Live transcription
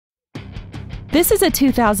This is a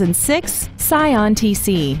 2006 Scion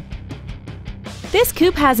TC. This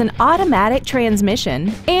coupe has an automatic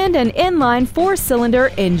transmission and an inline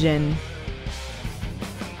 4-cylinder engine.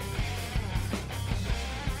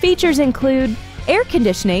 Features include air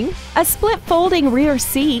conditioning, a split folding rear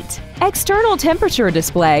seat, external temperature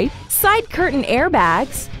display, side curtain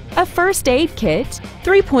airbags, a first aid kit,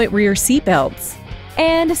 3-point rear seat belts,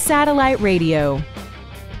 and satellite radio.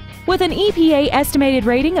 With an EPA estimated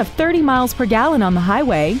rating of 30 miles per gallon on the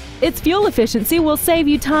highway, its fuel efficiency will save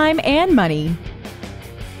you time and money.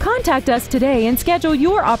 Contact us today and schedule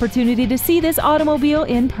your opportunity to see this automobile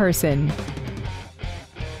in person.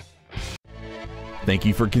 Thank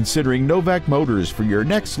you for considering Novak Motors for your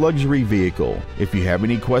next luxury vehicle. If you have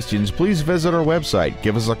any questions, please visit our website,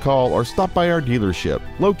 give us a call, or stop by our dealership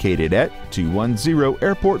located at 210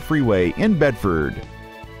 Airport Freeway in Bedford.